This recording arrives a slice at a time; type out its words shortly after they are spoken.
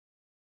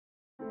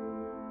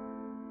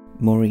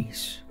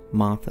Maurice,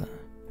 Martha,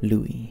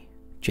 Louis,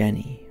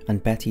 Jenny,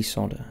 and Betty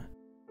Sodder,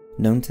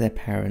 known to their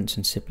parents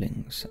and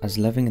siblings as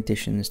loving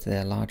additions to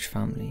their large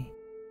family,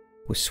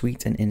 were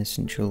sweet and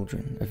innocent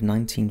children of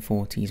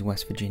 1940s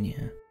West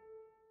Virginia.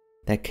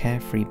 Their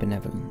carefree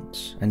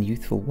benevolence and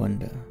youthful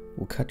wonder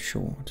were cut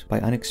short by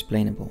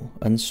unexplainable,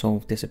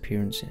 unsolved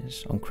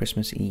disappearances on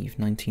Christmas Eve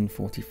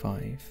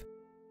 1945,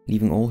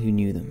 leaving all who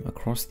knew them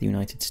across the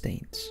United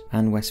States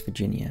and West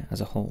Virginia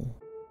as a whole,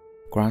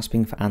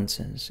 grasping for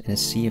answers in a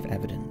sea of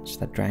evidence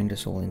that drowned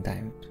us all in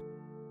doubt.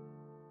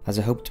 As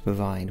a hope to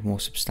provide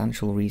more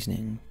substantial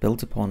reasoning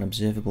built upon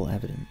observable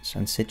evidence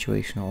and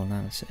situational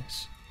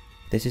analysis,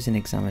 this is an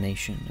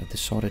examination of the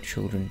Sodder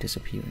children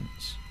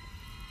disappearance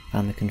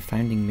and the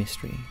confounding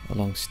mystery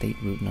along State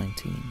Route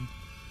 19.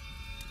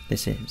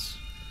 This is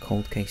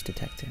Cold Case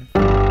Detective.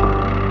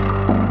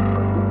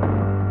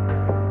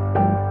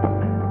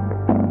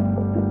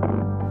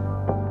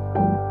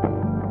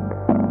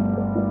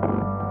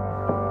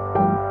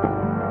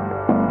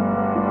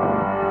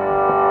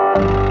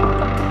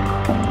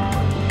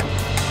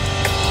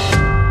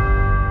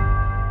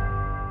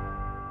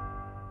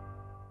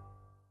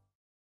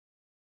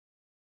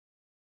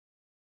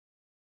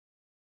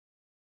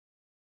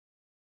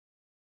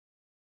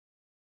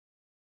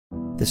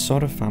 The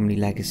Sodder family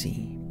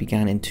legacy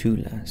began in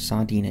Tula,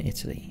 Sardinia,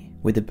 Italy,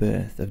 with the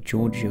birth of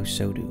Giorgio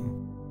Sodder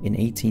in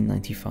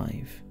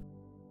 1895.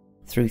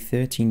 Through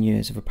 13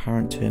 years of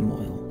apparent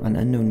turmoil and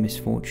unknown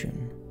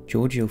misfortune,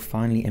 Giorgio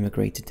finally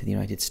immigrated to the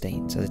United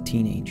States as a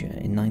teenager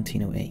in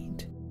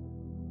 1908.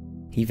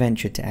 He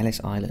ventured to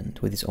Ellis Island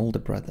with his older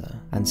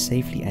brother and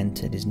safely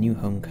entered his new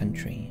home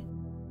country,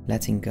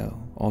 letting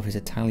go of his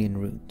Italian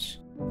roots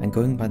and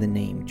going by the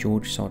name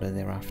George Sodder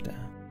thereafter.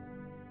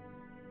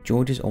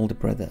 George's older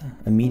brother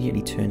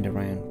immediately turned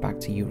around back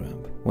to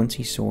Europe once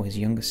he saw his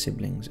younger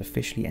siblings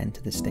officially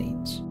enter the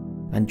States,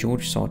 and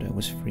George Sodder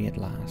was free at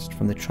last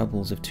from the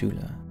troubles of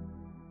Tula.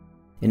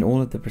 In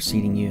all of the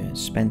preceding years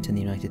spent in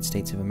the United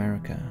States of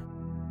America,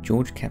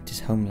 George kept his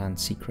homeland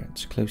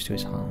secrets close to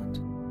his heart,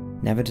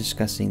 never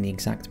discussing the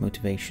exact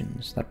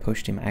motivations that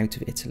pushed him out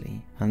of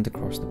Italy and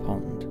across the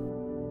pond.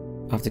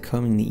 After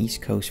combing the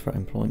East Coast for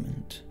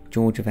employment,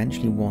 George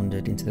eventually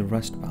wandered into the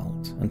Rust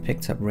Belt and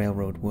picked up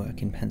railroad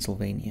work in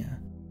Pennsylvania,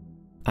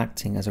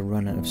 acting as a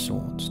runner of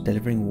sorts,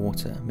 delivering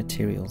water,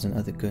 materials and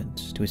other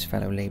goods to his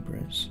fellow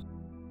labourers.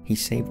 He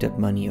saved up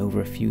money over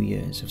a few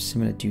years of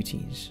similar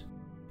duties,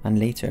 and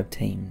later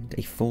obtained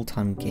a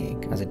full-time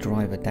gig as a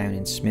driver down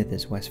in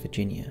Smithers, West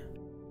Virginia,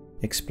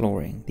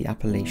 exploring the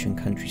Appalachian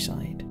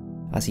countryside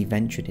as he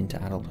ventured into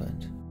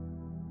adulthood.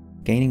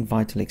 Gaining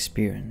vital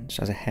experience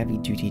as a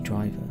heavy-duty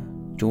driver,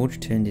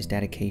 George turned his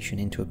dedication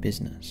into a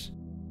business,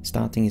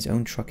 starting his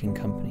own trucking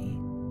company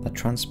that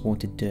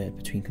transported dirt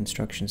between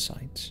construction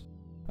sites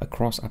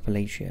across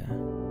Appalachia.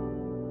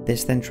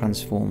 This then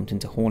transformed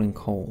into hauling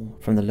coal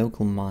from the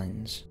local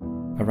mines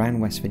around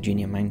West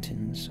Virginia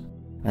mountains,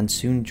 and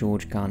soon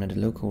George garnered a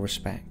local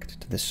respect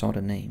to the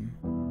Sodder name.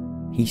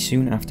 He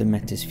soon after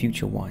met his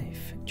future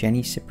wife,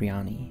 Jenny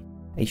Cipriani,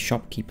 a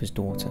shopkeeper's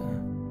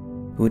daughter,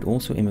 who had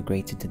also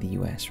immigrated to the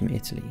US from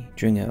Italy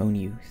during her own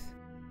youth.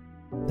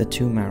 The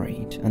two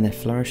married, and their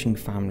flourishing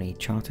family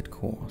chartered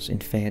course in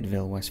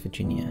Fayetteville, West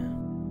Virginia.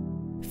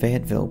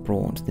 Fayetteville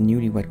brought the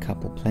newlywed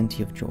couple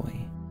plenty of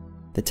joy.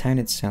 The town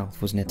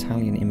itself was an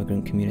Italian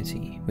immigrant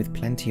community with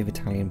plenty of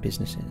Italian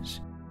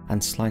businesses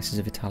and slices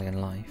of Italian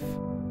life.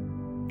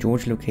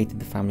 George located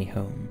the family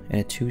home in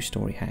a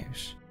two-story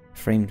house,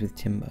 framed with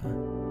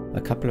timber, a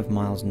couple of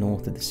miles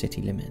north of the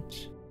city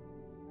limits.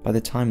 By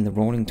the time the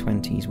roaring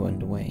 20s were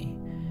underway,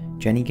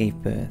 Jenny gave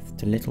birth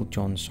to little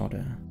John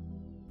Sodder,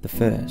 the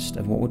first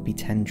of what would be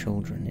 10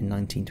 children in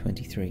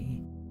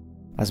 1923.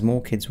 As more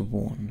kids were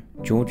born,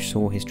 George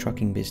saw his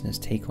trucking business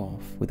take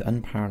off with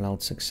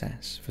unparalleled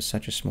success for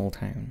such a small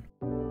town.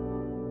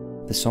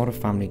 The Sodder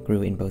family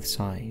grew in both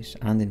size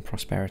and in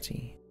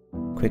prosperity,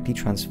 quickly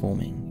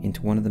transforming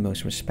into one of the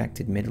most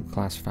respected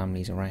middle-class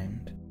families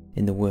around,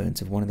 in the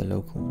words of one of the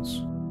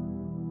locals.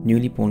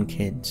 Newly born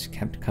kids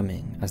kept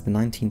coming as the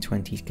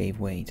 1920s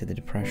gave way to the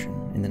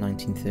Depression in the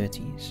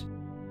 1930s.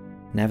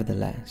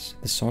 Nevertheless,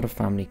 the Sodder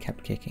family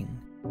kept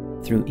kicking.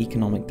 Through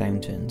economic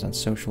downturns and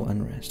social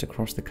unrest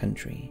across the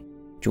country,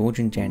 George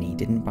and Jenny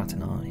didn't bat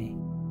an eye.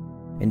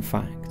 In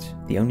fact,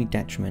 the only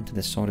detriment to the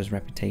Sodders'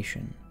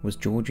 reputation was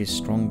George's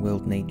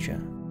strong-willed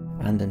nature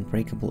and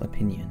unbreakable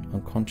opinion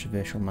on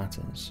controversial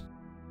matters.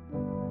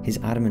 His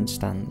adamant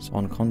stance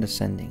on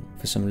condescending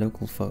for some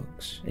local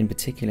folks, in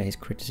particular his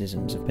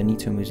criticisms of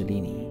Benito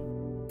Mussolini,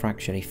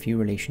 fractured a few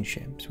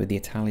relationships with the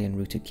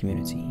Italian-rooted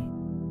community.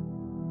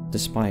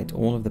 Despite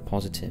all of the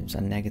positives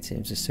and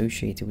negatives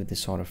associated with the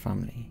Sodder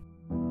family,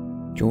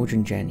 George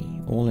and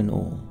Jenny, all in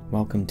all,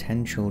 welcomed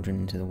 10 children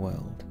into the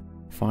world,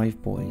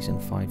 5 boys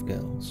and 5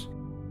 girls.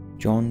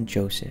 John,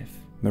 Joseph,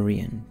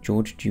 Marian,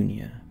 George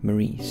Jr.,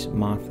 Maurice,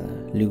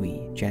 Martha,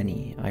 Louis,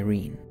 Jenny,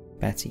 Irene,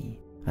 Betty,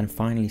 and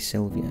finally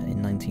Sylvia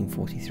in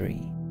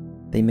 1943.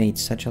 They made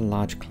such a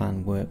large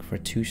clan work for a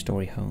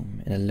 2-story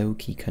home in a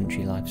low-key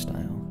country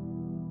lifestyle.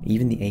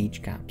 even the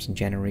age gaps and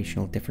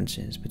generational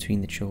differences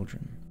between the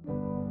children.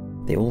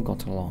 They all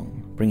got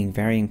along, bringing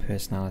varying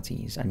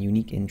personalities and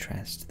unique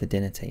interests to the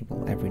dinner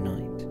table every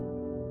night.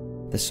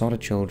 The Sodder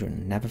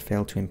children never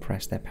failed to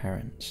impress their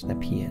parents, their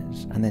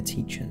peers, and their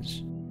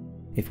teachers.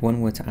 If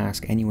one were to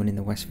ask anyone in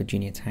the West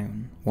Virginia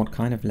town what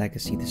kind of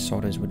legacy the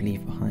Sodders would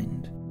leave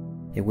behind,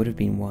 it would have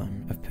been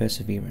one of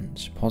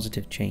perseverance,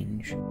 positive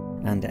change,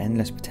 and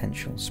endless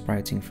potential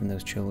sprouting from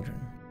those children.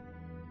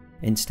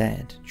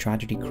 Instead,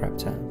 tragedy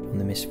crept up on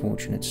the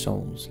misfortunate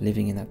souls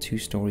living in that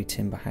two-story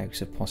timber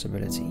house of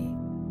possibility,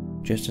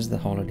 just as the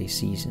holiday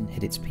season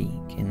hit its peak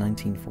in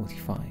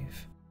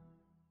 1945.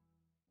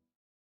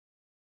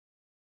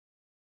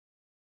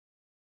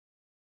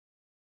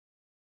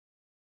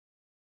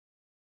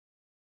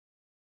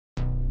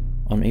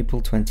 On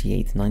April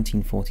 28,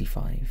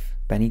 1945,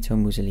 Benito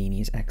Mussolini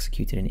is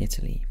executed in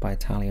Italy by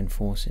Italian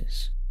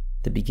forces,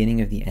 the beginning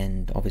of the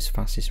end of his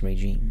fascist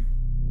regime.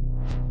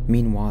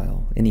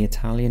 Meanwhile, in the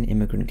Italian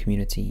immigrant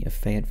community of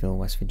Fayetteville,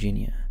 West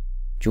Virginia,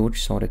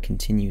 George Sodder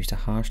continues to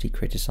harshly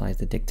criticize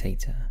the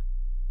dictator,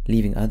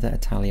 leaving other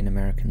Italian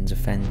Americans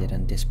offended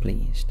and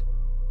displeased.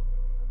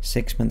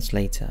 6 months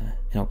later,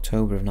 in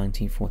October of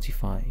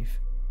 1945,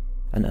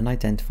 an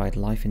unidentified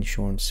life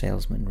insurance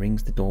salesman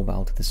rings the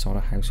doorbell to the Sodder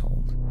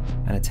household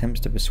and attempts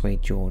to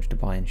persuade George to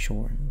buy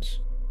insurance.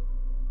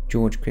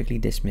 George quickly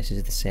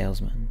dismisses the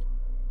salesman,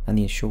 and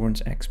the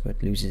insurance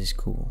expert loses his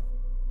cool.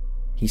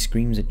 He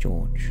screams at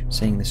George,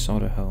 saying the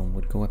Sodder home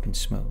would go up in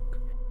smoke,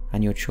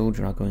 and your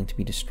children are going to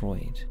be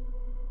destroyed.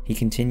 He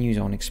continues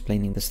on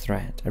explaining this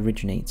threat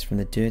originates from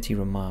the dirty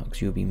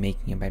remarks you will be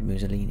making about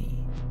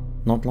Mussolini.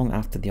 Not long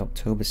after the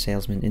October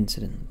salesman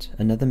incident,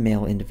 another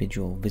male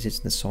individual visits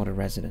the Sodder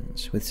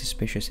residence with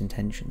suspicious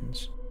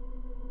intentions.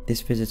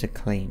 This visitor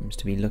claims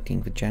to be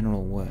looking for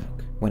general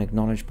work when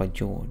acknowledged by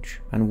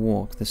George and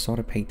walks the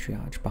Sodder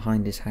patriarch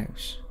behind his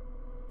house.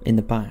 In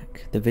the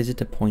back, the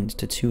visitor points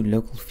to 2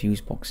 local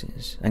fuse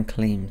boxes and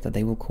claims that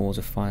they will cause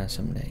a fire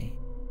someday.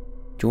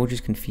 George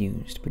is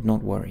confused but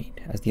not worried,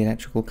 as the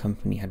electrical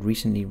company had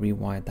recently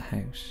rewired the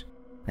house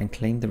and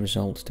claimed the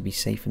results to be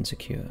safe and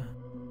secure.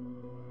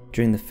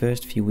 During the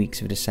first few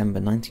weeks of December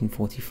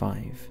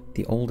 1945,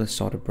 the older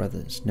Sodder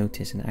brothers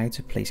notice an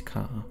out-of-place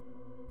car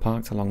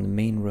parked along the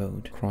main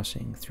road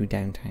crossing through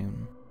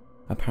downtown,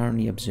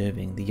 apparently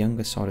observing the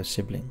younger Sodder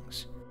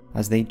siblings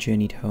as they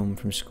journeyed home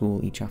from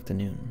school each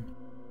afternoon.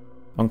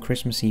 On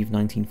Christmas Eve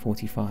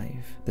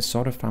 1945, the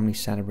Sodder family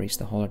celebrates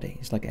the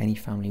holidays like any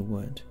family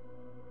would.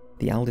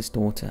 The eldest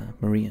daughter,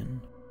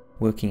 Marian,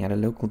 working at a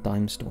local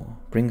dime store,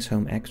 brings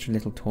home extra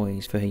little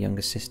toys for her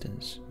younger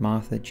sisters,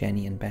 Martha,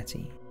 Jenny, and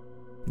Betty.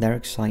 Their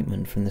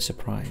excitement from the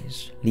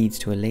surprise leads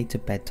to a later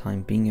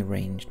bedtime being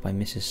arranged by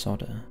Mrs.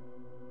 Sodder,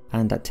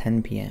 and at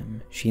 10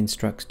 p.m. she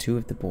instructs 2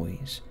 of the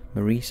boys,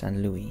 Maurice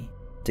and Louis,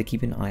 to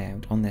keep an eye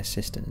out on their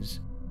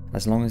sisters,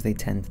 as long as they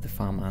tend to the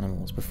farm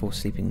animals before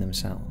sleeping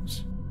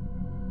themselves.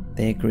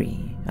 They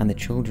agree, and the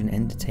children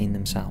entertain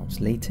themselves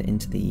later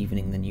into the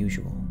evening than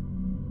usual.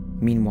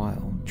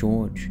 Meanwhile,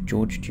 George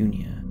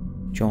Jr.,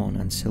 John,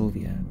 and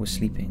Sylvia were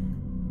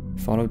sleeping,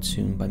 followed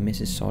soon by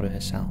Mrs. Sodder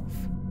herself.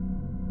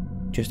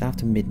 Just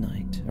after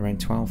midnight, around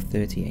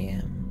 12:30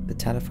 a.m., the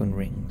telephone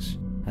rings,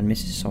 and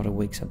Mrs. Sodder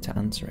wakes up to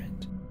answer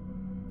it.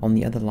 On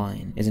the other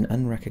line is an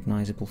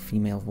unrecognizable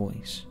female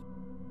voice.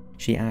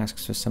 She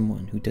asks for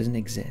someone who doesn't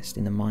exist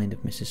in the mind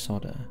of Mrs.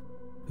 Sodder,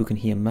 who can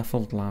hear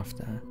muffled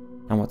laughter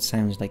and what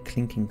sounds like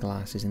clinking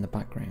glasses in the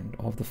background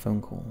of the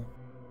phone call.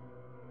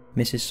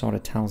 Mrs. Sodder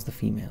tells the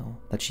female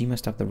that she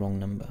must have the wrong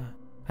number,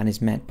 and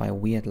is met by a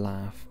weird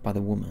laugh by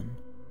the woman,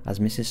 as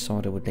Mrs.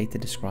 Sodder would later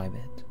describe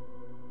it.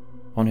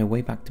 On her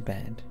way back to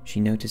bed, she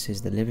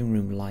notices the living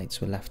room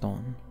lights were left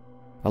on,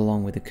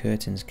 along with the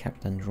curtains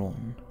kept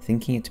undrawn,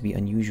 thinking it to be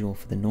unusual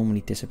for the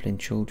normally disciplined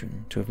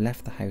children to have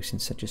left the house in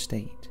such a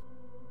state.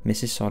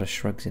 Mrs. Sodder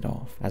shrugs it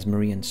off as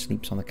Marian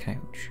sleeps on the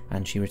couch,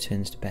 and she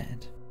returns to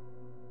bed.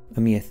 A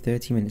mere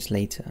 30 minutes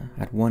later,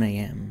 at 1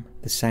 a.m,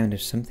 the sound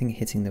of something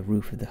hitting the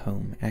roof of the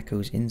home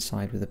echoes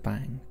inside with a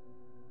bang,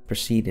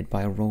 preceded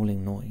by a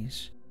rolling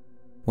noise.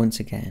 Once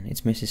again,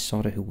 it's Mrs.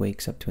 Sodder who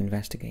wakes up to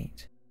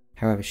investigate.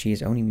 However, she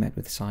is only met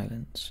with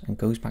silence and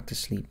goes back to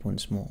sleep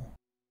once more.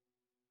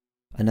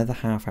 Another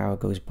half hour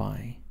goes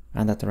by,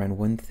 and at around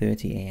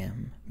 1:30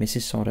 a.m,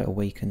 Mrs. Sodder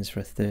awakens for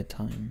a 3rd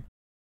time.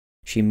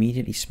 She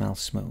immediately smells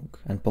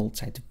smoke and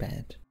bolts out of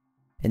bed.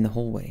 In the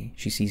hallway,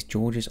 she sees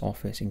George's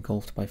office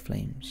engulfed by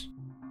flames,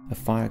 a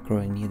fire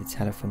growing near the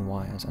telephone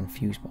wires and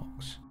fuse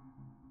box.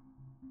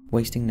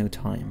 Wasting no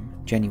time,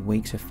 Jenny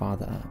wakes her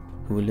father up,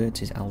 who alerts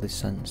his eldest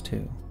sons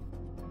too.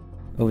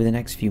 Over the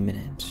next few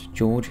minutes,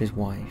 George, his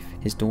wife,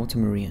 his daughter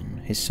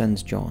Marian, his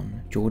sons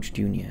John, George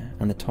Jr.,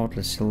 and the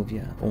toddler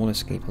Sylvia all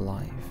escape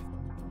alive.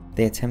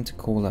 They attempt to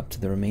call up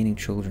to the remaining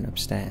children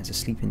upstairs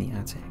asleep in the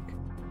attic,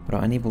 but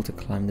are unable to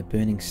climb the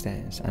burning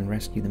stairs and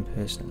rescue them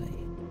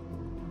personally.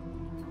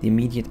 The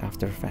immediate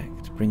after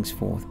effect brings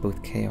forth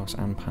both chaos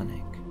and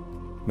panic.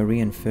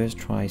 Marian first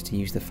tries to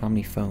use the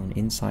family phone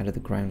inside of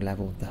the ground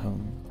level of the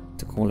home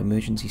to call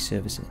emergency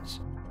services,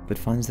 but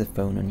finds the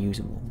phone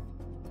unusable.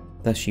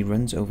 Thus she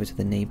runs over to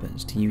the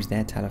neighbours to use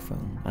their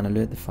telephone and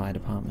alert the fire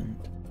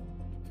department.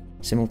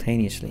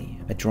 Simultaneously,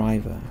 a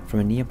driver from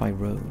a nearby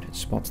road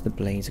spots the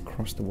blaze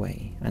across the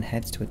way and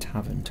heads to a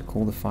tavern to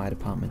call the fire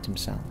department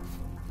himself.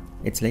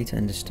 It's later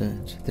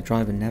understood the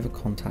driver never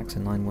contacts a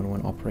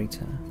 911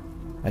 operator,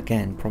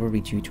 again probably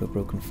due to a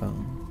broken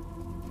phone.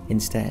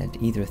 Instead,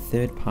 either a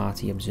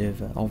third-party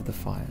observer of the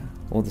fire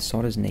or the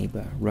Sodder's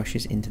neighbour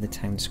rushes into the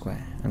town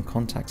square and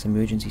contacts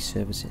emergency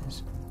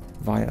services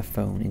via a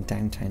phone in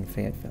downtown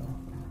Fayetteville.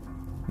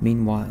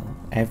 Meanwhile,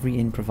 every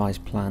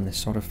improvised plan the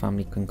Sodder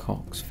family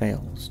concocts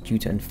fails due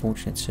to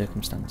unfortunate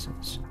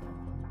circumstances.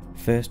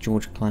 First,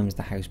 George climbs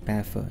the house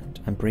barefoot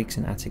and breaks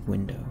an attic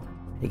window,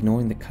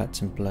 ignoring the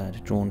cuts and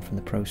blood drawn from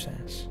the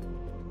process.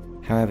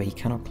 However, he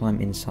cannot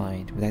climb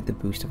inside without the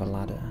boost of a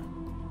ladder.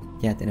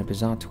 Yet, in a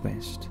bizarre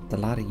twist, the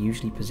ladder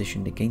usually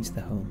positioned against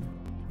the home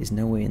is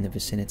nowhere in the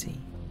vicinity,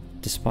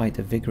 despite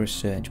a vigorous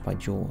search by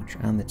George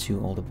and the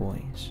two older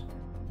boys.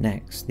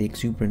 Next, the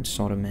exuberant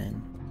Sodder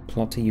men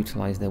plot to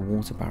utilize their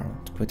water barrel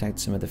to put out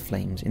some of the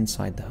flames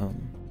inside the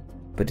home,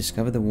 but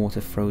discover the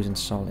water frozen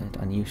solid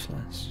and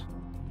useless.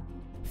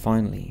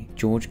 Finally,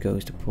 George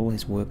goes to pull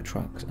his work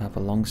trucks up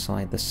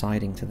alongside the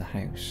siding to the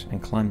house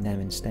and climb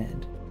them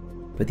instead,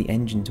 but the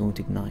engines won't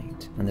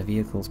ignite and the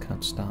vehicles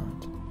can't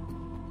start.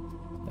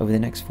 Over the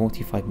next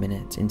 45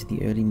 minutes into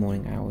the early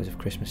morning hours of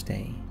Christmas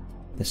Day,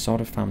 the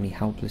Sodder family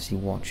helplessly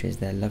watches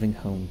their loving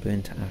home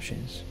burn to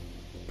ashes,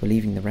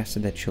 believing the rest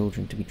of their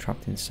children to be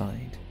trapped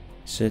inside,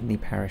 certainly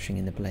perishing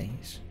in the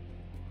blaze.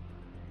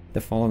 The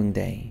following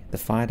day, the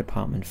fire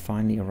department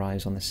finally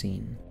arrives on the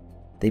scene.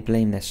 They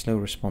blame their slow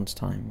response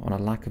time on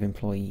a lack of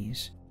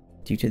employees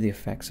due to the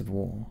effects of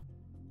war,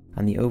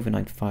 and the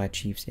overnight fire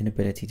chief's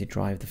inability to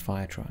drive the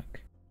fire truck.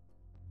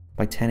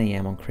 By 10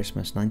 AM on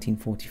Christmas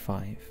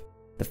 1945,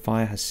 the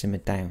fire has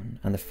simmered down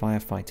and the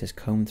firefighters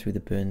comb through the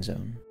burn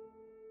zone.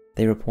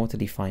 They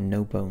reportedly find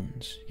no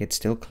bones, yet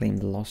still claim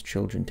the lost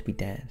children to be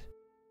dead.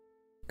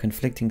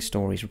 Conflicting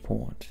stories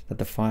report that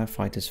the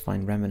firefighters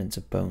find remnants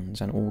of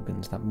bones and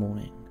organs that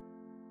morning,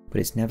 but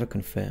it's never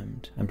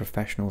confirmed, and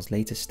professionals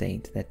later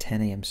state their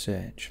 10 AM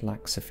search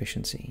lacks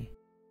sufficiency.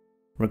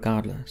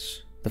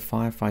 Regardless, the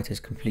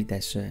firefighters complete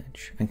their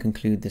search and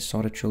conclude the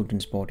Sodder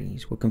children's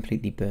bodies were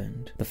completely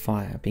burned, the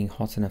fire being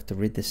hot enough to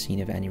rid the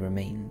scene of any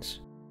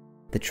remains,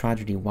 the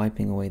tragedy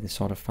wiping away the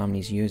Sodder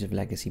family's years of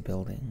legacy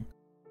building.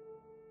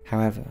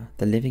 However,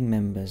 the living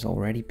members are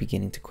already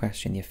beginning to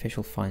question the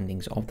official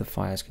findings of the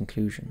fire's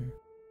conclusion,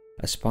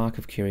 a spark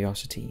of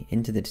curiosity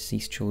into the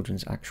deceased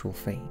children's actual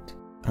fate,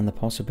 and the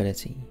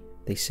possibility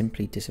they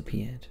simply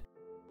disappeared.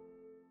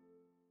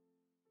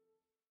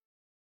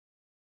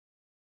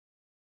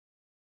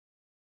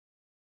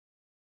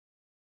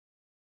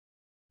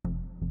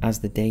 As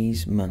the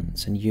days,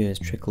 months, and years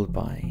trickled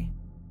by,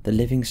 the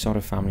living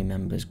Sodder family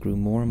members grew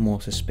more and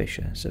more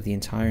suspicious of the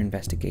entire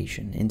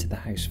investigation into the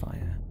house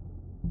fire.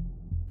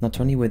 Not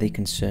only were they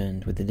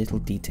concerned with the little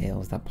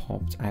details that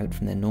popped out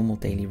from their normal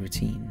daily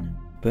routine,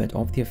 but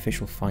of the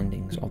official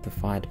findings of the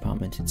fire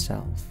department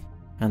itself,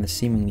 and the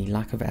seemingly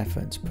lack of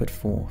efforts put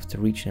forth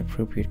to reach an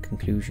appropriate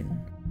conclusion.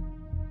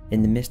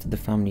 In the midst of the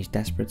family's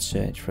desperate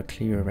search for a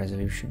clearer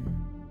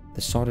resolution,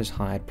 the Sodders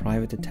hired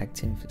private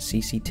detective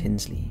C.C.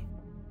 Tinsley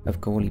of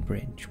Gawley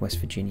Bridge, West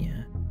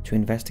Virginia, to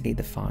investigate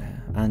the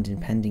fire and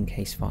impending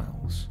case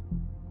files.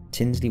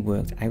 Tinsley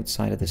worked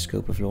outside of the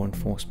scope of law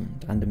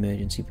enforcement and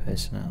emergency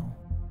personnel,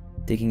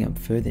 digging up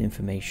further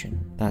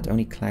information that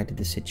only clouded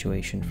the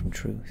situation from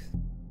truth.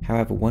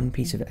 However, one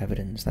piece of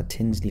evidence that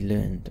Tinsley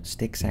learned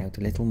sticks out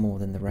a little more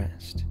than the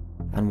rest,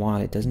 and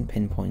while it doesn't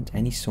pinpoint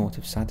any sort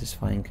of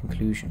satisfying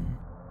conclusion,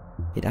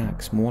 it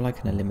acts more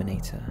like an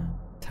eliminator,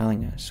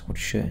 telling us what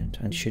should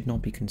and should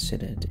not be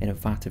considered in a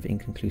vat of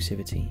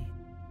inconclusivity.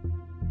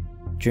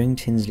 During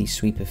Tinsley's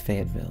sweep of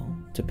Fayetteville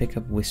to pick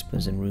up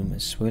whispers and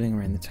rumours swirling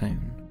around the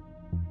town,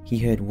 he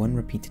heard one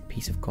repeated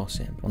piece of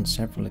gossip on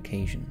several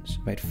occasions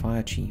about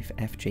Fire Chief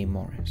F.J.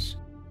 Morris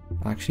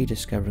actually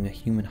discovering a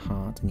human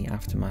heart in the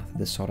aftermath of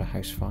the Sodder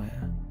house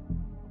fire.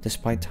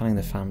 Despite telling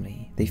the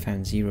family they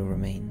found 0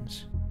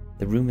 remains,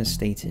 the rumours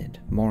stated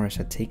Morris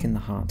had taken the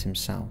heart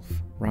himself,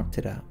 wrapped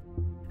it up,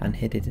 and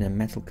hid it in a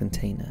metal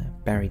container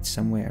buried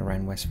somewhere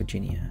around West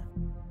Virginia.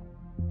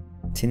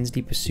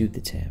 Tinsley pursued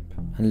the tip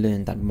and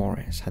learned that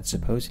Morris had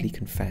supposedly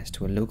confessed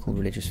to a local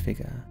religious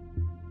figure.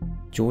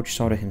 George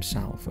Sodder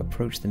himself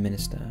approached the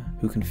minister,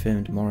 who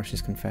confirmed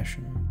Morris's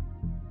confession.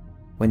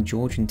 When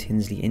George and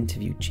Tinsley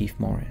interviewed Chief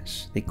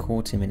Morris, they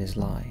caught him in his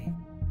lie,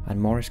 and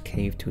Morris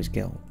caved to his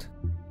guilt.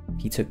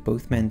 He took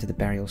both men to the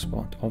burial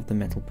spot of the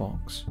metal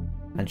box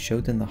and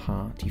showed them the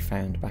heart he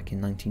found back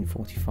in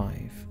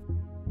 1945.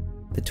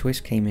 The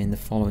twist came in the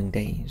following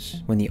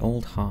days when the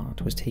old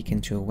heart was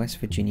taken to a West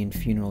Virginian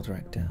funeral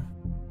director.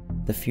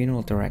 The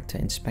funeral director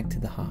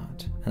inspected the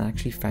heart and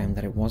actually found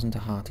that it wasn't a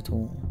heart at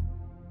all.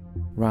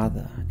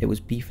 Rather, it was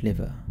beef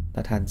liver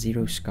that had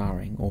 0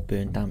 scarring or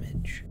burn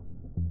damage,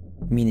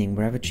 meaning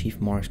wherever Chief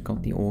Morris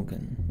got the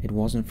organ, it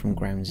wasn't from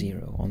ground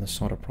zero on the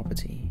Sodder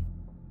property.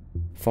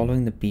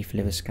 Following the beef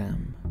liver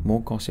scam,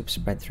 more gossip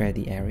spread throughout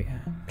the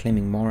area,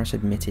 claiming Morris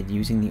admitted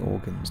using the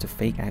organs to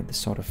fake out the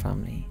Sodder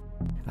family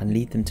and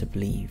lead them to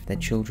believe their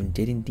children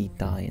did indeed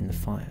die in the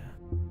fire,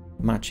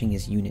 matching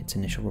his unit's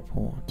initial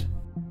report.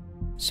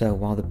 So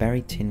while the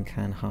buried tin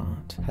can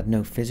heart had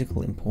no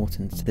physical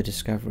importance to the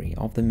discovery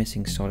of the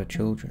missing Sodder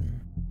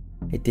children,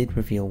 it did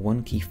reveal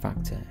one key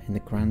factor in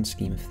the grand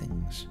scheme of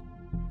things,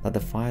 that the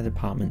fire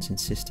department's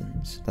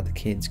insistence that the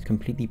kids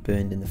completely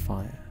burned in the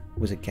fire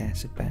was a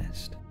guess at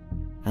best,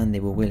 and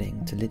they were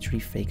willing to literally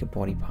fake a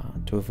body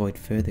part to avoid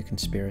further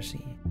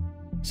conspiracy,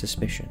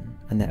 suspicion,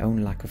 and their own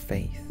lack of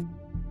faith.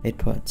 It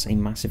puts a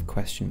massive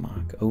question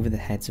mark over the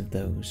heads of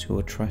those who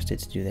were trusted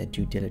to do their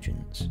due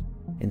diligence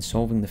in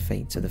solving the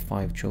fates of the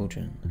 5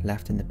 children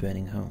left in the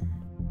burning home.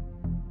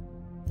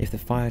 If the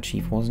fire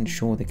chief wasn't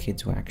sure the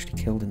kids were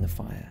actually killed in the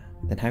fire,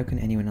 then how can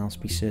anyone else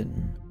be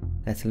certain,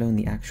 let alone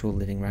the actual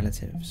living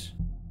relatives?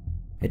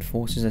 It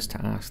forces us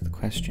to ask the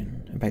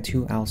question about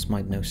who else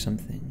might know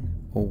something,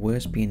 or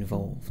worse be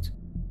involved,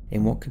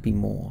 in what could be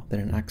more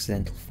than an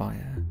accidental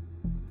fire,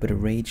 but a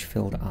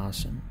rage-filled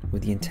arson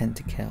with the intent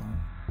to kill,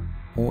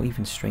 or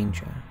even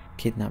stranger,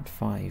 kidnap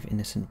 5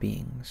 innocent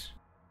beings.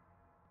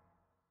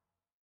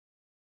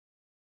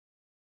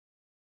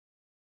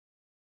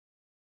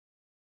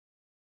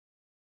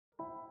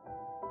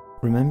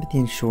 Remember the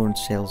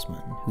insurance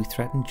salesman who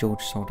threatened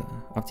George Sodder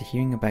after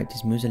hearing about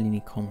his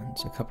Mussolini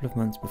comments a couple of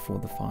months before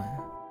the fire?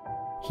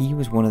 He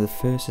was one of the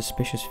first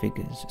suspicious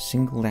figures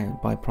singled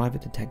out by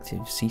private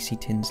detective C.C.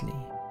 Tinsley.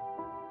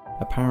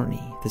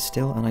 Apparently, the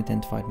still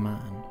unidentified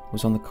man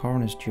was on the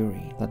coroner's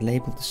jury that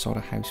labelled the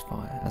Sodder house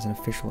fire as an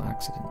official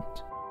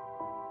accident.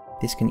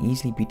 This can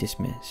easily be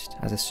dismissed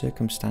as a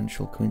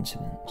circumstantial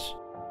coincidence,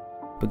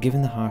 but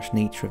given the harsh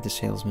nature of the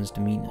salesman's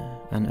demeanour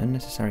and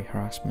unnecessary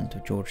harassment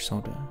of George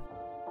Sodder,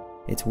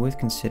 it's worth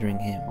considering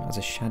him as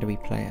a shadowy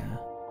player.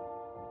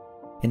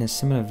 In a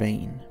similar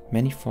vein,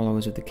 many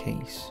followers of the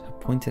case have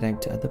pointed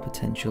out to other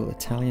potential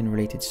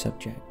Italian-related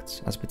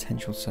subjects as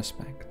potential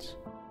suspects.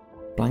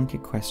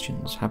 Blanket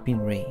questions have been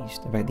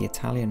raised about the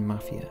Italian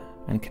mafia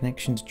and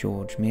connections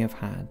George may have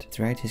had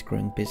throughout his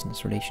growing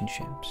business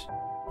relationships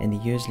in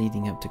the years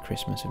leading up to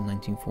Christmas of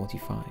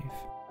 1945.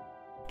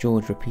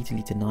 George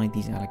repeatedly denied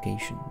these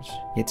allegations,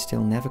 yet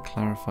still never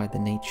clarified the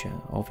nature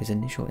of his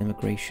initial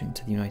immigration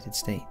to the United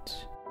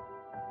States.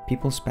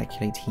 People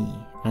speculate he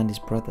and his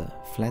brother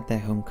fled their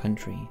home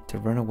country to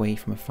run away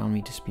from a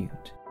family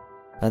dispute.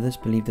 Others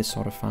believe the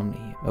Sodder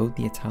family owed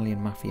the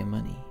Italian mafia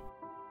money.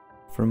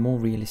 For a more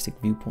realistic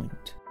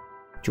viewpoint,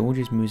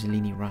 George's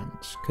Mussolini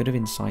rants could have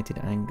incited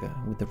anger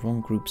with the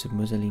wrong groups of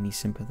Mussolini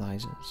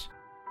sympathizers,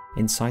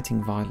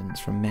 inciting violence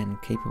from men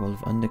capable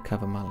of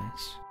undercover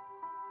malice.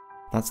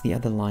 That's the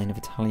other line of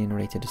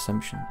Italian-related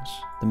assumptions.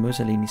 The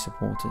Mussolini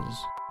supporters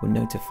were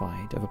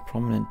notified of a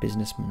prominent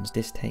businessman's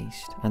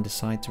distaste and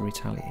decide to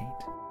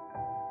retaliate.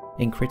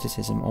 In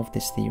criticism of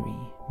this theory,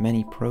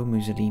 many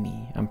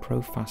pro-Mussolini and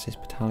pro-fascist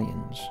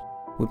battalions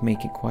would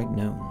make it quite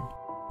known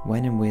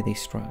when and where they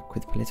struck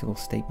with political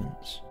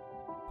statements,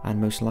 and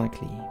most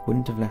likely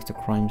wouldn't have left a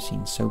crime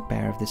scene so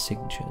bare of the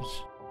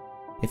signatures.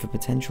 If a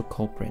potential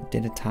culprit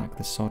did attack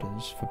the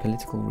Sodders for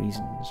political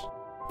reasons,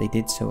 they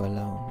did so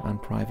alone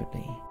and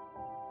privately.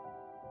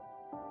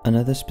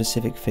 Another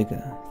specific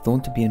figure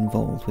thought to be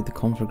involved with the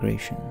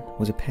conflagration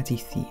was a petty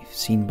thief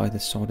seen by the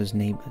Sodders'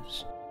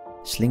 neighbours,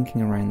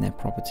 slinking around their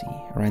property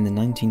around the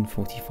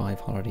 1945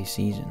 holiday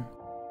season,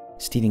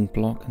 stealing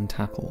block and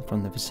tackle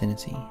from the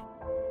vicinity.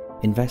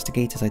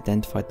 Investigators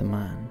identified the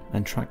man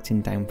and tracked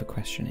him down for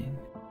questioning.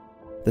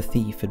 The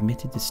thief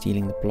admitted to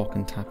stealing the block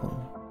and tackle,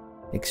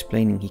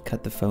 explaining he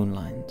cut the phone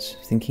lines,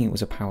 thinking it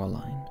was a power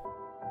line.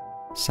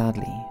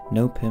 Sadly,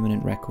 no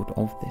permanent record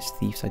of this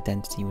thief's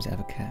identity was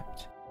ever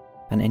kept,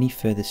 and any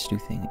further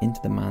sleuthing into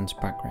the man's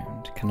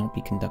background cannot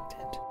be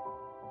conducted.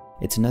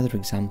 It's another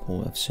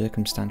example of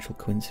circumstantial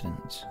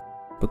coincidence,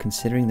 but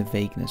considering the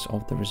vagueness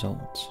of the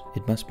results,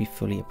 it must be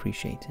fully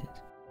appreciated.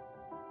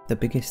 The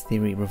biggest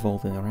theory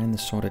revolving around the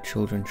Sodder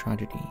children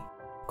tragedy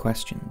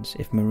questions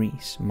if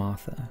Maurice,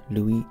 Martha,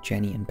 Louis,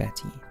 Jenny and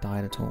Betty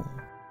died at all.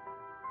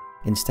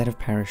 Instead of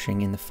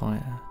perishing in the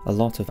fire, a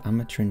lot of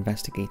amateur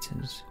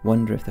investigators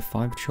wonder if the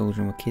 5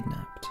 children were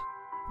kidnapped,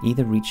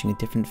 either reaching a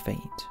different fate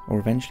or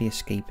eventually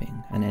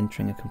escaping and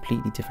entering a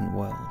completely different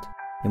world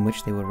in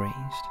which they were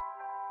raised.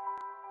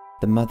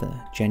 The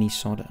mother, Jenny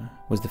Sodder,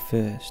 was the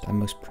first and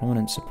most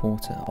prominent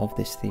supporter of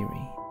this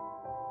theory.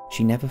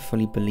 She never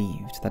fully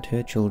believed that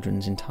her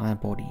children's entire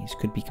bodies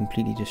could be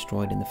completely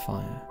destroyed in the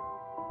fire,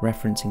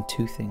 referencing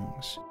 2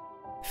 things.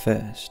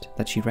 First,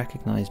 that she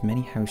recognized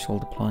many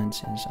household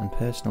appliances and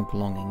personal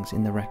belongings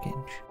in the wreckage,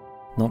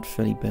 not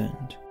fully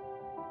burned.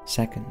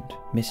 Second,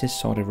 Mrs.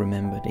 Sodder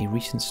remembered a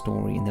recent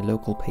story in the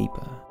local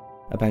paper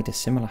about a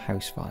similar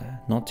house fire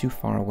not too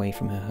far away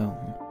from her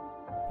home,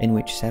 in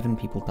which 7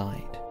 people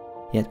died,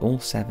 yet all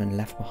 7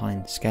 left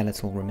behind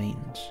skeletal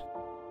remains.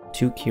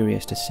 Too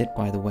curious to sit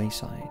by the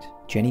wayside,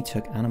 Jenny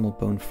took animal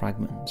bone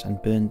fragments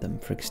and burned them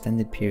for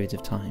extended periods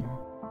of time.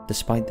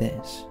 Despite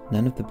this,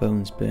 none of the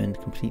bones burned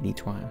completely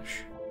to ash.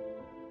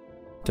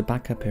 To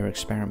back up her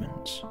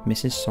experiments,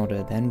 Mrs.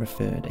 Sodder then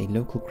referred a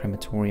local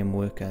crematorium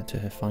worker to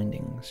her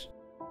findings.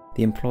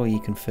 The employee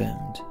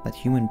confirmed that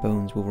human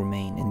bones will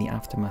remain in the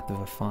aftermath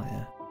of a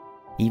fire,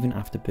 even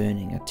after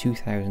burning at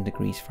 2000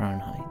 degrees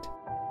Fahrenheit,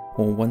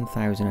 or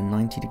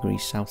 1090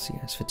 degrees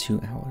Celsius for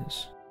 2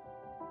 hours.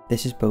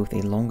 This is both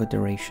a longer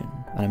duration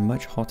and a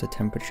much hotter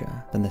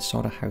temperature than the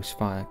Sodder house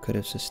fire could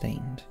have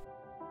sustained.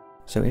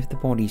 So if the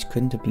bodies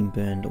couldn't have been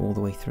burned all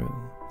the way through,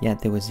 yet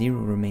there were 0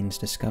 remains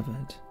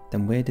discovered,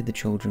 then where did the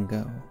children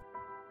go?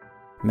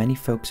 Many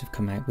folks have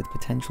come out with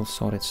potential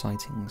Sodder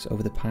sightings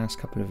over the past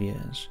couple of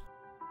years,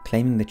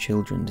 claiming the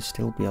children to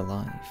still be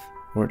alive,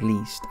 or at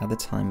least at the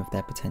time of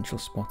their potential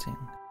spotting.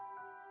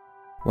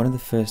 One of the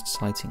first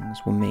sightings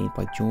were made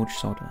by George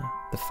Sodder,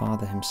 the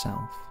father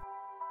himself.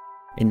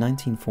 In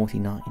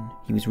 1949,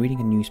 he was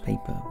reading a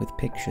newspaper with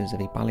pictures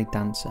of a ballet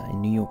dancer in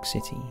New York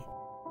City.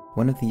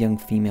 One of the young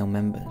female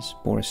members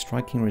bore a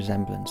striking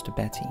resemblance to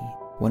Betty,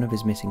 one of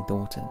his missing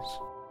daughters.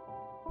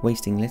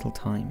 Wasting little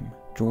time,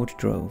 George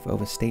drove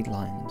over state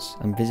lines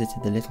and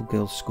visited the little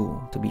girl's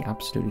school to be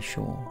absolutely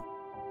sure.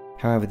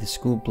 However, the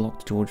school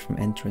blocked George from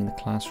entering the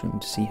classroom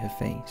to see her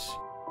face,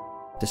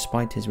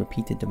 despite his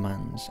repeated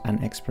demands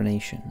and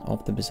explanation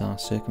of the bizarre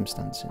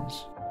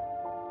circumstances.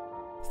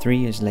 3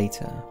 years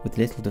later, with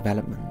little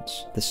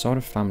developments, the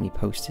Sodder family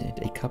posted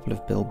a couple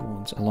of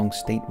billboards along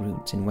state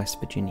routes in West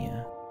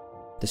Virginia,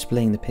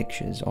 displaying the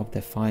pictures of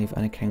their 5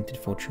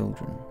 unaccounted-for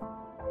children.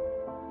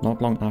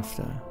 Not long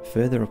after,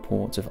 further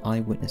reports of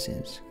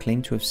eyewitnesses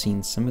claimed to have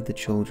seen some of the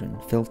children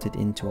filtered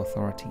into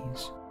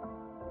authorities.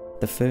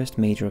 The first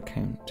major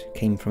account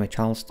came from a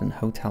Charleston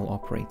hotel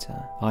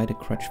operator, Ida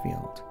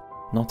Crutchfield,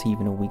 not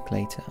even a week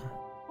later.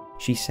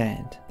 She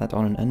said that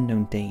on an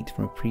unknown date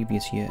from a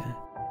previous year,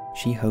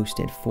 she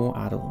hosted 4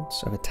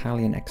 adults of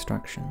Italian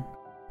extraction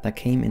that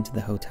came into the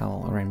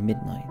hotel around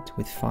midnight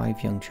with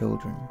 5 young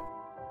children,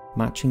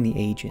 matching the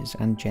ages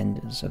and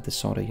genders of the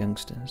Sodder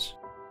youngsters.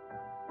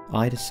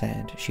 Ida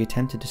said she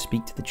attempted to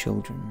speak to the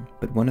children,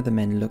 but one of the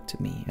men looked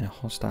at me in a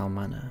hostile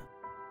manner.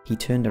 He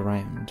turned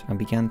around and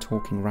began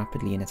talking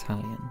rapidly in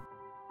Italian.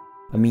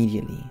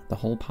 Immediately, the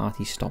whole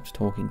party stopped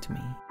talking to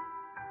me.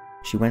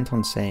 She went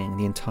on saying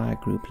the entire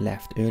group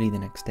left early the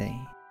next day.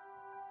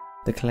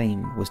 The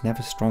claim was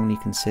never strongly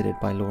considered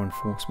by law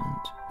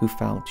enforcement, who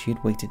felt she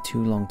had waited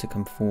too long to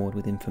come forward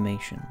with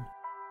information,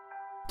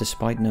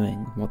 despite knowing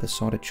what the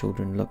Sodder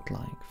children looked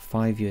like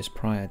 5 years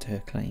prior to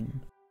her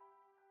claim.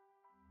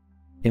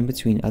 In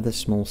between other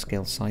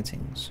small-scale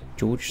sightings,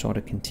 George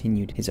Sodder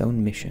continued his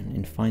own mission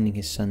in finding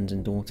his sons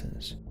and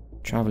daughters,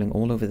 travelling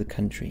all over the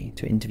country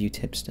to interview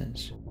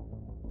tipsters.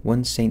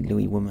 One St.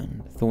 Louis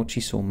woman thought she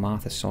saw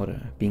Martha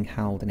Sodder being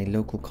held in a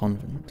local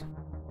convent.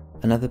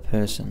 Another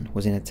person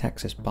was in a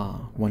Texas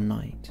bar one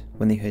night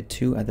when they heard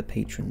 2 other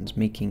patrons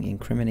making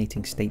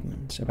incriminating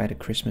statements about a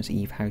Christmas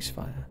Eve house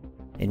fire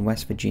in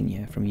West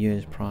Virginia from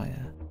years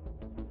prior.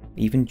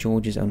 Even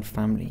George's own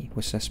family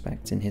were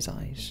suspects in his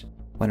eyes,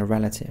 when a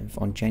relative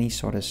on Jenny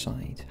Sodder's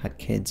side had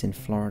kids in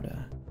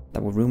Florida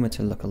that were rumoured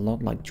to look a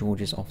lot like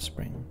George's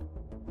offspring.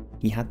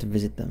 He had to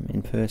visit them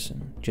in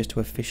person just to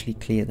officially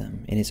clear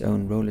them in his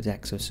own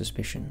Rolodex of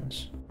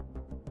suspicions.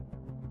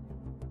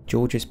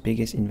 George's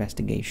biggest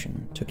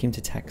investigation took him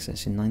to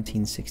Texas in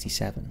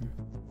 1967,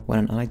 when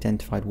an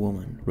unidentified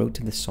woman wrote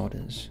to the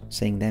Sodders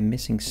saying their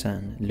missing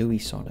son, Louis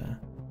Sodder,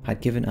 had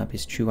given up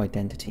his true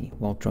identity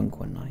while drunk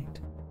one night,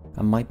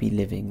 and might be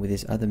living with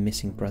his other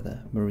missing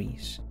brother,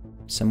 Maurice,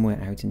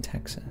 somewhere out in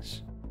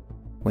Texas.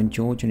 When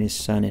George and his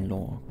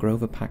son-in-law,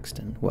 Grover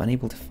Paxton, were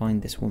unable to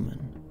find this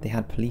woman, they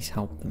had police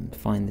help them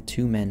find the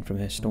 2 men from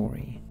her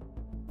story.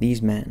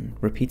 These men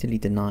repeatedly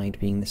denied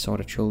being the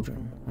Sodder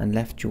children and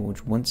left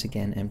George once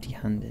again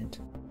empty-handed.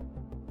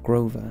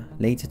 Grover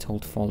later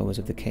told followers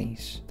of the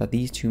case that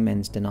these 2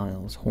 men's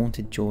denials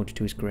haunted George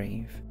to his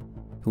grave,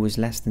 who was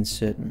less than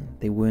certain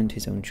they weren't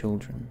his own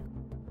children.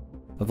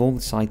 Of all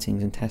the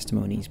sightings and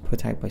testimonies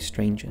put out by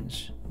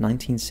strangers,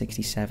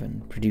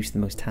 1967 produced the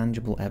most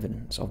tangible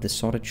evidence of the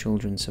Sodder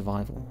children's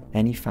survival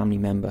any family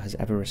member has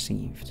ever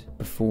received,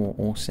 before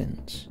or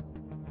since.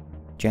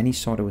 Jenny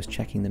Sodder was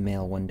checking the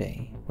mail one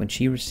day when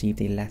she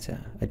received a letter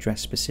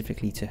addressed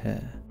specifically to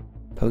her,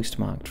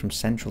 postmarked from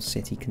Central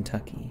City,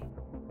 Kentucky.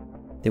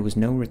 There was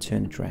no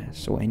return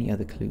address or any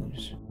other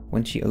clues.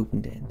 When she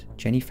opened it,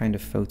 Jenny found a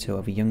photo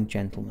of a young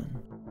gentleman,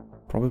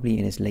 probably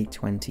in his late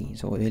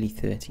 20s or early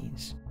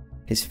 30s,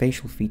 his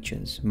facial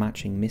features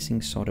matching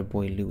missing Sodder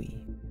boy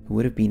Louis, who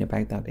would have been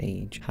about that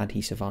age had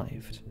he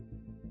survived.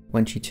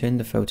 When she turned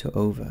the photo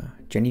over,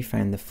 Jenny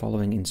found the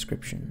following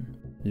inscription: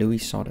 Louis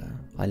Sodder,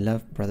 I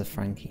love brother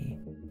Frankie,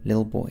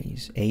 Lil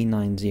Boys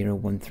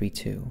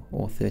A90132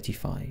 or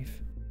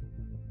 35.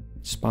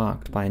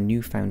 Sparked by a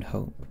newfound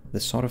hope, the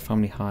Sodder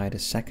family hired a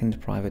second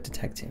private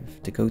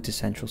detective to go to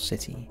Central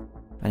City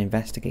and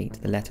investigate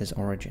the letter's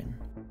origin.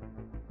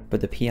 But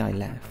the PI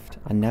left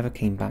and never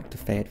came back to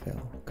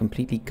Fayetteville,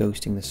 completely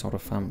ghosting the Sodder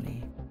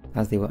family,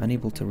 as they were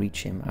unable to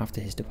reach him after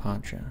his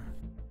departure.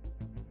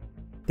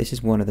 This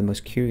is one of the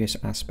most curious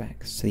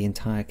aspects to the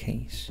entire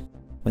case.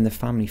 when the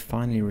family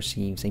finally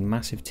receives a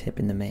massive tip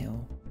in the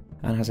mail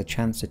and has a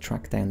chance to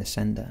track down the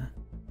sender,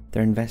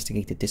 their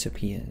investigator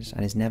disappears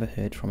and is never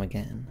heard from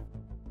again.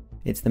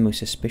 It's the most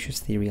suspicious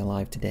theory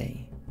alive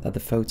today that the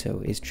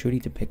photo is truly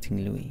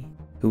depicting Louis,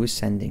 who was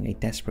sending a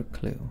desperate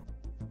clue,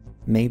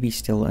 maybe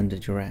still under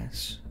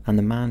duress, and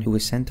the man who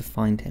was sent to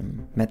find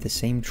him met the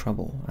same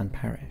trouble and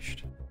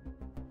perished.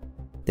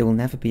 There will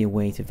never be a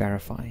way to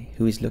verify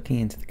who is looking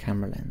into the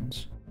camera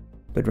lens,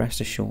 but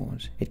rest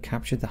assured it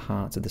captured the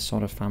hearts of the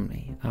Sodder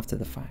family after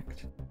the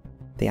fact.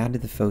 They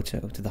added the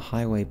photo to the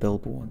highway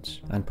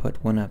billboards and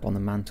put one up on the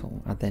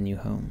mantle at their new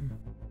home.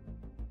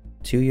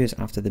 2 years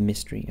after the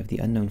mystery of the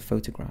unknown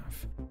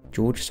photograph,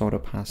 George Sodder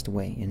passed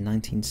away in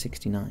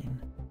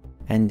 1969,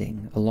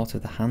 ending a lot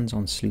of the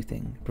hands-on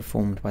sleuthing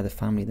performed by the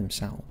family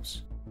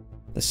themselves.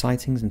 The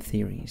sightings and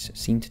theories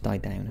seemed to die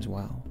down as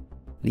well,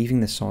 leaving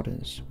the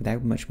Sodders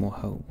without much more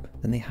hope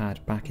than they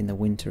had back in the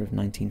winter of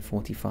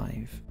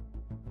 1945.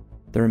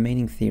 The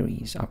remaining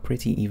theories are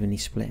pretty evenly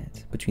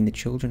split between the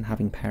children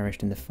having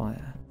perished in the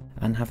fire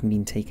and having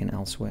been taken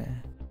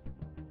elsewhere.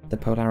 The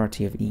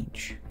polarity of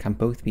each can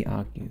both be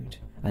argued,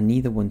 and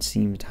neither one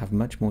seems to have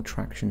much more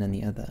traction than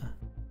the other.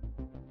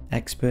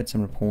 Experts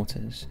and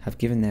reporters have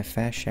given their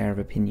fair share of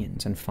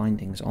opinions and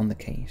findings on the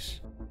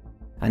case,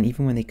 and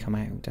even when they come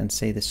out and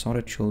say the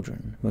Sodder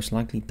children most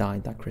likely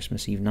died that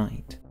Christmas Eve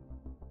night,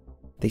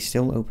 they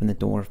still open the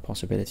door of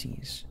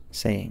possibilities,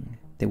 saying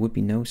there would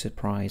be no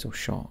surprise or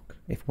shock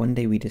if one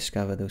day we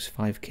discover those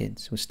 5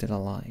 kids were still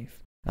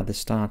alive at the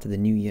start of the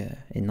new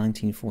year in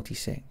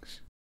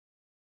 1946.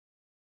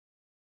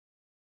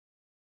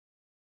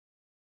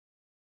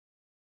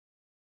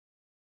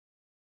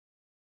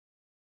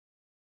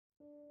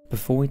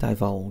 Before we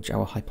divulge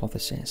our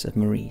hypothesis of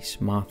Maurice,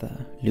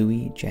 Martha,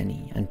 Louis,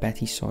 Jenny, and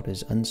Betty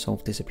Sodder's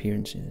unsolved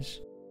disappearances,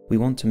 we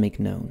want to make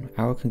known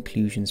our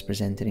conclusions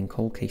presented in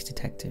Cold Case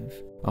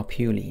Detective are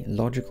purely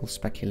logical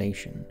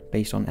speculation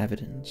based on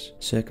evidence,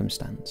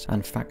 circumstance,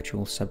 and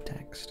factual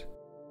subtext.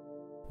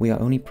 We are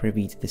only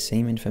privy to the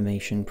same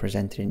information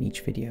presented in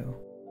each video,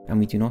 and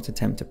we do not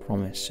attempt to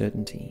promise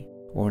certainty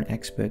or an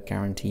expert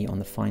guarantee on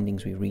the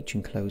findings we reach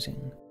in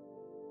closing.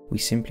 We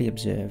simply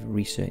observe,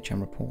 research,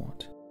 and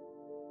report.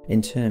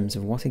 In terms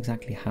of what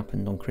exactly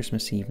happened on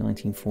Christmas Eve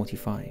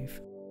 1945,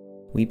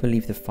 we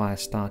believe the fire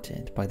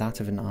started by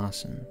that of an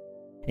arson,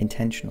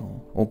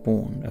 intentional or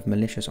born of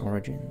malicious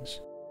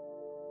origins.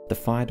 The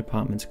fire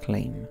department's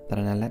claim that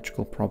an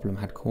electrical problem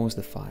had caused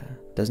the fire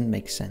doesn't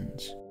make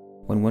sense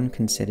when one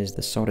considers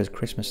the Sodder's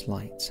Christmas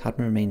lights had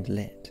remained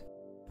lit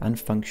and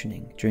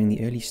functioning during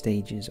the early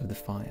stages of the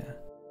fire.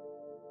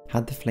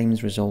 Had the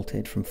flames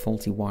resulted from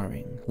faulty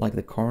wiring like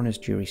the coroner's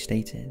jury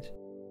stated,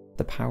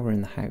 the power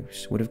in the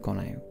house would have gone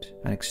out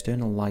and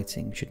external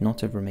lighting should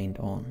not have remained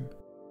on.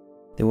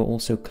 There were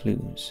also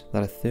clues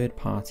that a third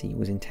party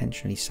was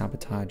intentionally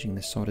sabotaging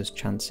the Sodder's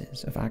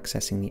chances of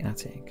accessing the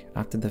attic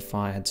after the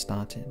fire had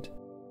started.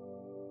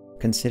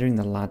 Considering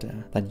the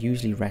ladder that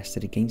usually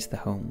rested against the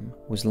home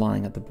was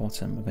lying at the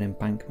bottom of an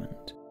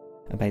embankment,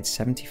 about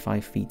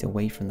 75 feet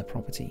away from the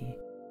property,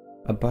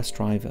 a bus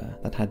driver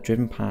that had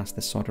driven past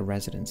the Sodder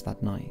residence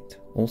that night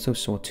also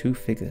saw 2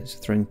 figures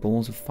throwing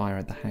balls of fire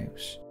at the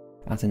house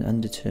at an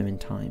undetermined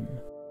time.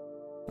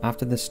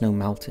 After the snow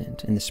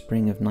melted in the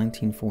spring of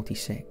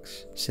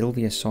 1946,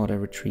 Sylvia Sodder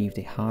retrieved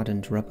a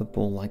hardened rubber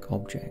ball-like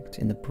object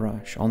in the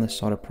brush on the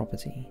Sodder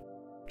property,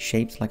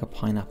 shaped like a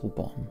pineapple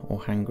bomb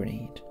or hand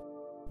grenade.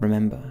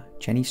 Remember,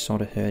 Jenny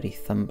Sodder heard a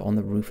thump on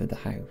the roof of the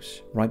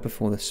house right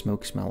before the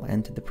smoke smell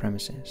entered the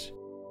premises,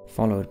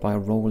 followed by a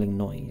rolling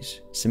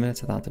noise similar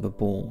to that of a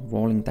ball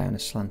rolling down a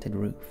slanted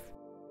roof.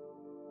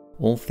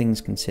 All things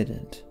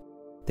considered,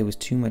 there was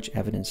too much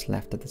evidence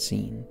left at the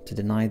scene to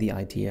deny the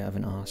idea of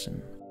an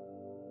arson.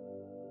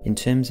 In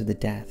terms of the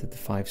death of the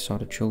 5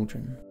 Sodder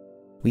children,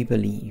 we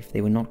believe they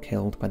were not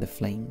killed by the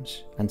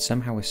flames and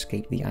somehow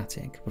escaped the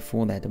attic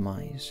before their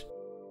demise.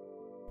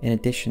 In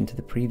addition to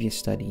the previous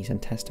studies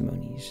and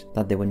testimonies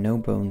that there were no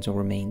bones or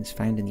remains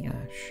found in the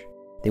ash,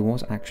 there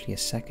was actually a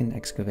second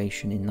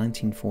excavation in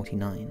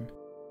 1949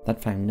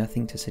 that found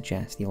nothing to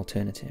suggest the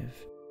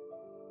alternative.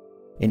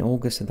 In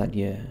August of that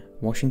year,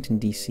 Washington,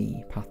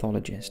 D.C.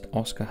 pathologist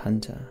Oscar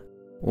Hunter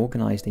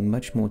organized a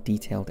much more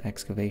detailed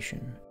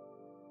excavation,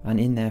 and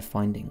in their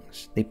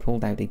findings they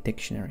pulled out a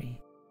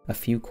dictionary, a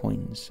few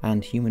coins,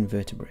 and human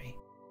vertebrae.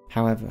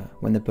 However,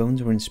 when the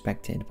bones were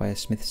inspected by a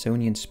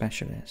Smithsonian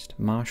specialist,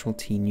 Marshall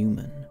T.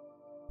 Newman,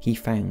 he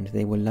found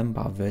they were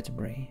lumbar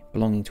vertebrae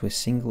belonging to a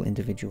single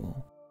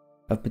individual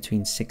of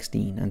between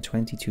 16 and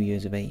 22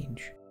 years of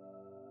age.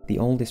 The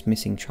oldest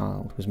missing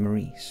child was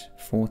Maurice,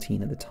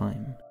 14 at the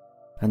time,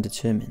 and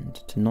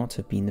determined to not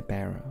have been the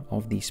bearer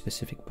of these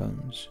specific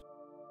bones.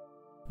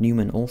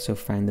 Newman also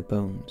found the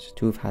bones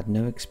to have had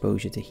no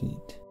exposure to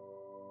heat,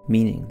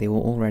 meaning they were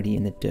already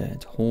in the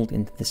dirt hauled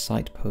into the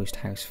site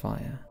post-house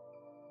fire.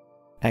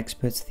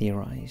 Experts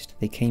theorized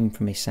they came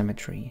from a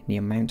cemetery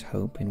near Mount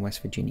Hope in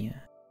West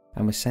Virginia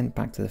and were sent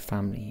back to the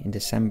family in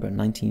December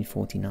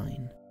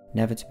 1949,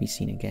 never to be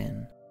seen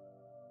again.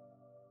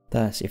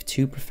 Thus, if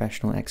 2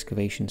 professional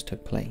excavations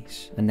took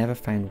place and never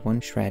found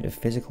one shred of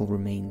physical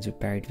remains of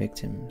buried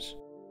victims,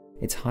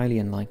 it's highly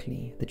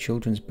unlikely the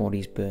children's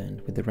bodies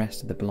burned with the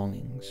rest of the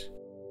belongings.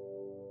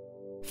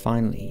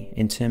 Finally,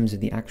 in terms of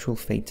the actual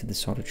fate of the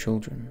Sodder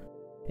children,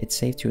 it's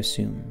safe to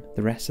assume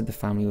the rest of the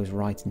family was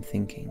right in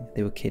thinking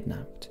they were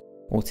kidnapped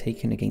or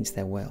taken against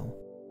their will,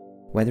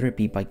 whether it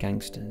be by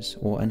gangsters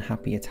or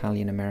unhappy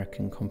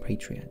Italian-American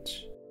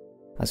compatriots.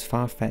 As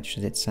far-fetched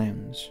as it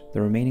sounds,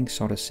 the remaining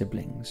Sodder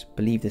siblings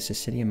believed the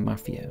Sicilian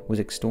mafia was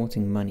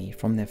extorting money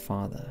from their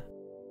father,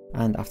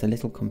 and after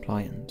little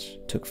compliance,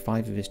 took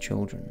 5 of his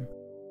children.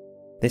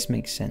 This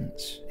makes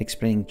sense,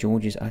 explaining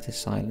George's utter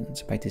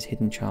silence about his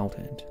hidden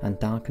childhood and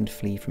darkened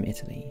flee from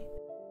Italy.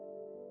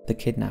 The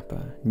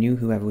kidnapper knew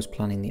whoever was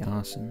planning the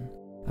arson,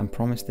 and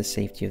promised the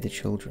safety of the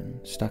children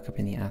stuck up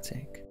in the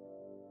attic.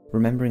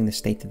 Remembering the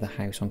state of the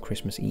house on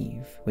Christmas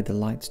Eve, with the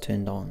lights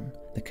turned on,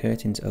 the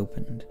curtains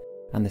opened,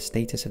 and the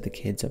status of the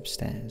kids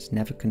upstairs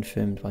never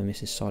confirmed by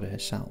Mrs. Sodder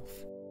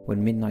herself,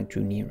 when midnight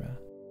drew nearer,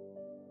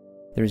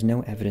 there is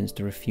no evidence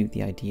to refute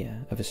the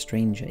idea of a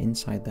stranger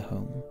inside the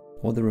home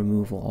or the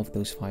removal of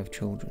those 5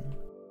 children.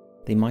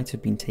 They might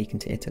have been taken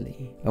to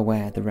Italy,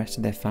 aware the rest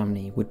of their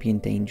family would be in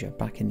danger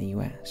back in the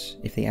US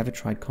if they ever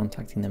tried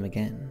contacting them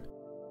again,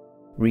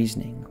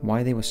 reasoning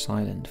why they were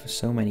silent for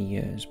so many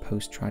years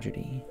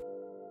post-tragedy.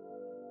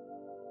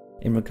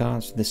 In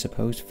regards to the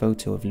supposed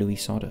photo of Louis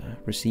Sodder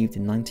received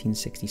in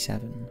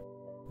 1967,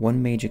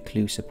 one major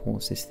clue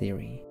supports this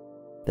theory.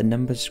 The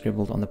numbers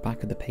scribbled on the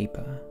back of the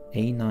paper,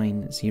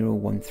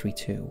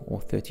 A90132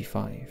 or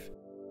 35,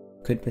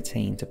 could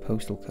pertain to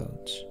postal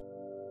codes.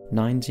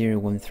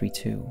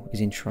 90132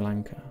 is in Sri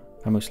Lanka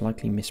and most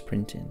likely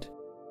misprinted.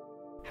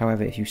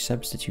 However, if you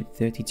substitute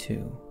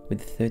 32 with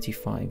the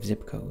 35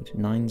 zip code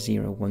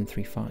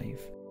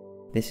 90135,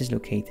 this is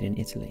located in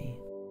Italy.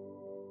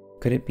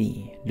 Could it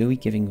be Louis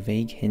giving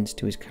vague hints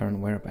to his current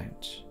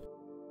whereabouts?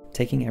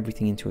 Taking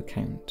everything into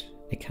account,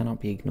 it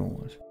cannot be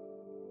ignored.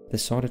 The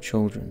Sodder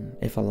children,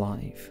 if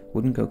alive,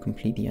 wouldn't go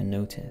completely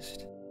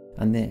unnoticed,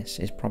 and this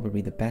is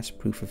probably the best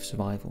proof of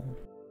survival.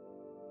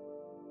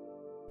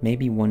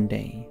 Maybe one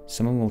day,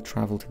 someone will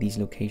travel to these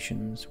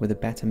locations with a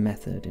better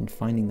method in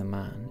finding the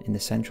man in the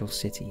Central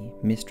City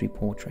mystery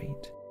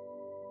portrait.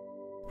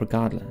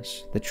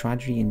 Regardless, the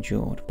tragedy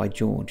endured by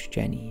George,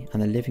 Jenny,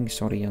 and the living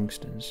Sodder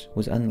youngsters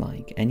was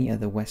unlike any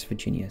other West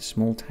Virginia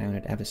small town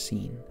had ever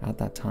seen at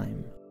that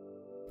time.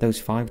 Those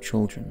 5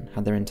 children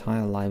had their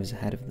entire lives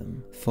ahead of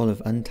them, full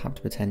of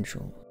untapped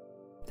potential.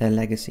 Their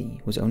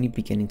legacy was only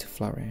beginning to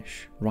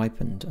flourish,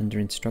 ripened under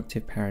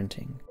instructive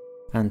parenting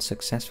and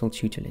successful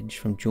tutelage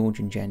from George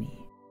and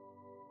Jenny.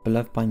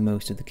 Beloved by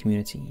most of the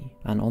community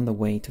and on the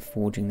way to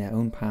forging their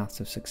own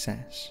paths of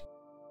success,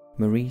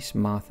 Maurice,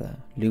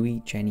 Martha,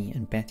 Louis, Jenny,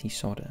 and Betty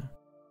Sodder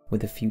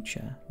with a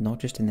future not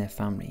just in their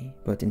family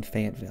but in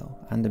Fayetteville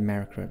and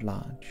America at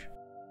large.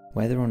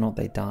 Whether or not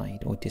they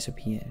died or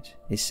disappeared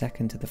is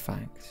second to the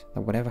fact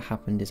that whatever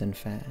happened is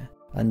unfair,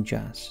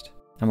 unjust,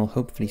 and will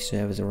hopefully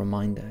serve as a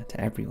reminder to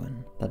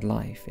everyone that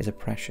life is a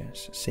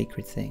precious,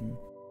 sacred thing,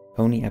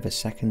 only ever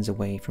seconds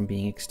away from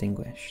being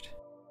extinguished.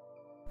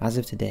 As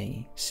of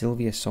today,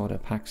 Sylvia Sodder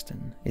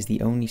Paxton is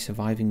the only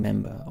surviving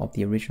member of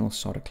the original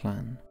Sodder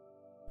clan.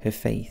 Her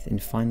faith in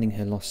finding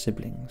her lost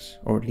siblings,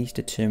 or at least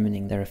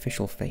determining their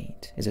official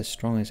fate, is as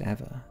strong as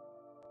ever.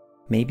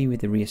 Maybe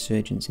with the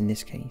resurgence in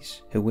this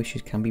case, her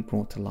wishes can be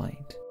brought to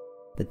light,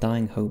 the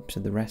dying hopes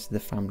of the rest of the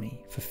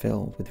family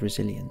fulfilled with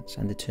resilience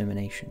and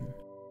determination.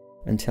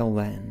 Until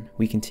then,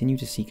 we continue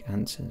to seek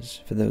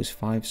answers for those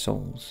 5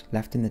 souls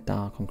left in the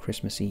dark on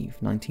Christmas Eve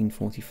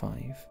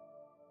 1945,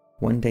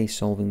 one day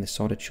solving the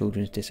Sodder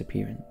children's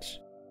disappearance,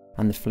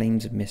 and the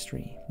flames of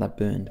mystery that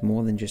burned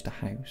more than just a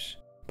house,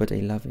 but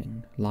a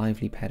loving,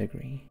 lively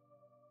pedigree.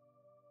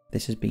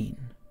 This has been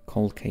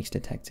Cold Case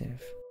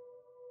Detective.